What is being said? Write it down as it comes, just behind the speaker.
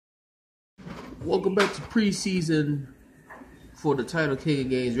Welcome back to preseason for the title King of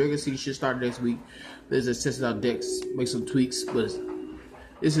Games. Regular season should start next week. There's a testing out decks, make some tweaks, but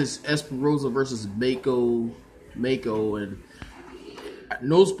this is Espa versus Mako, and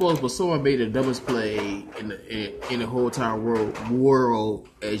no spoilers, but someone made the dumbest play in the whole entire world,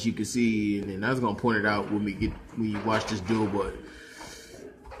 as you can see, and I was gonna point it out when you watch this duel, but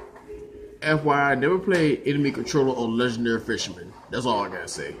FYI, never played enemy controller or legendary fisherman. That's all I gotta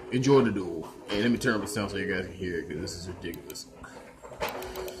say. Enjoy the duel. And let me turn up the sound so you guys can hear it, because this is ridiculous.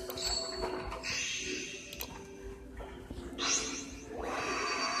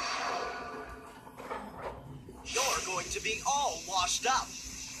 You're going to be all washed up.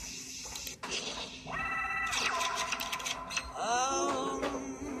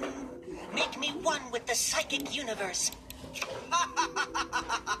 Make me one with the psychic universe.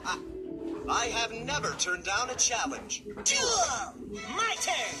 I have never turned down a challenge. Duel! My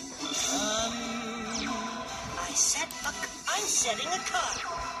turn! I'm setting a card.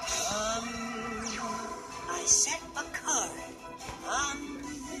 I set a card.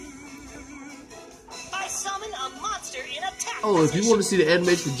 I summon a monster in attack. Oh, if you want to see the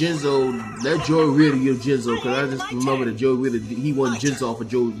animation for Genzo, let Joey Wheeler give Genzo, because I just remember that Joey Wheeler, he won Genzo off of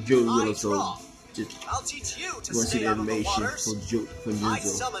Joey Wheeler, so I'll teach you to see stay the out of the animation waters. for Genzo. I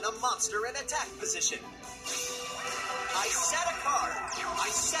summon a monster in attack position. I set a card. I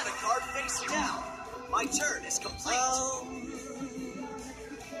set a card face down. My turn is complete.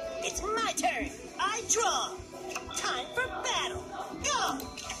 It's my turn. I draw. Time for battle. Go!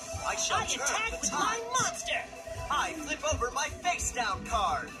 I shall I turn attack the with tide. my monster. I flip over my face down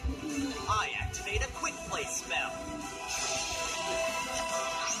card. I activate a quick play spell.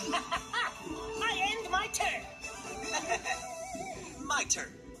 I end my turn. My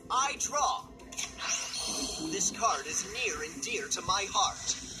turn. I draw. This card is near and dear to my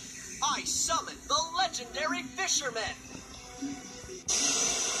heart. I summon the legendary fisherman.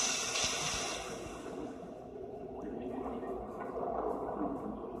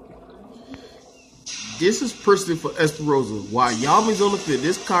 This is personally for Espa. While Yami's on the field,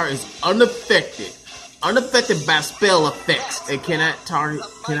 this card is unaffected by spell effects, and cannot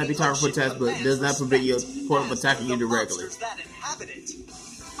be targeted for attacks, but does not prevent your opponent from attacking you directly.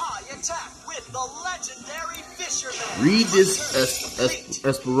 I attack with the legendary fisherman. Read this,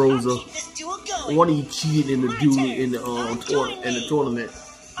 Espa. One of you cheated in the duel in the tournament.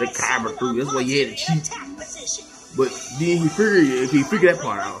 The Kyber threw. That's why you had to cheat. But then he figured that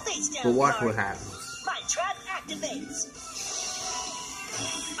part out. But watch what happens. My trap activates.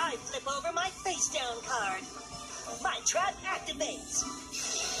 I flip over my face down card. My trap activates.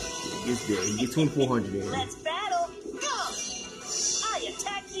 He gets there. He gets 2,400 in. Let's battle. Go! I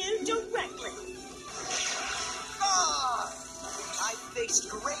attack you directly. I faced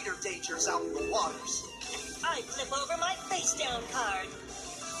greater dangers out in the waters. I flip over my face down card.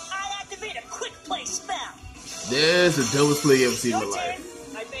 I activate a quick play spell. That's the dumbest play I've ever seen in my life.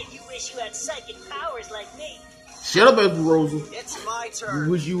 I bet you wish you had psychic powers like me. Shut up, Espa. It's my turn.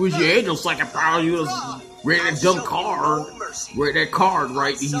 You wish you had your psychic power. You was read that dumb card. Read that card,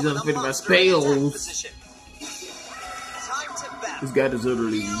 right? He's unaffected by spells. This guy deserves to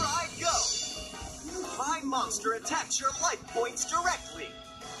leave. Here I go. My monster attacks your life points directly.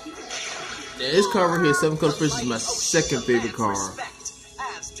 Yeah, this card right here, 7 Color Fish, is my second favorite card.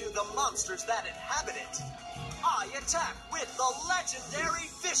 As do the monsters that inhabit it. I attack with the legendary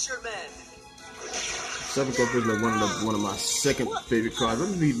fisherman. 7 Color Fish is like one of my second favorite cards.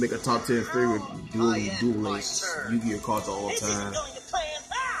 Let me make a top 10 favorite dual links Yu-Gi-Oh cards all the time.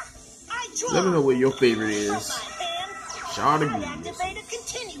 Let me know what your favorite is. Shout I activate a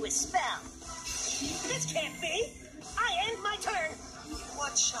continuous spell. This can't be. I end my turn.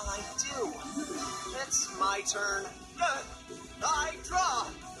 What shall I do? It's my turn. I draw.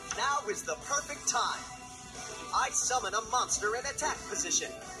 Now is the perfect time. I summon a monster in attack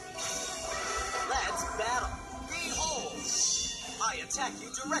position. Let's battle. Behold! I attack you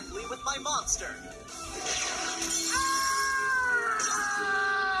directly with my monster.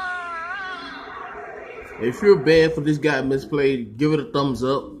 If you're bad for this guy misplayed, give it a thumbs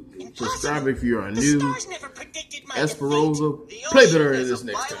up. Subscribe if you are new. Espa, play better than this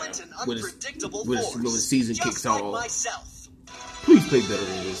next time when the season kicks off. Please play better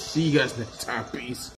than this. See you guys next time. Peace.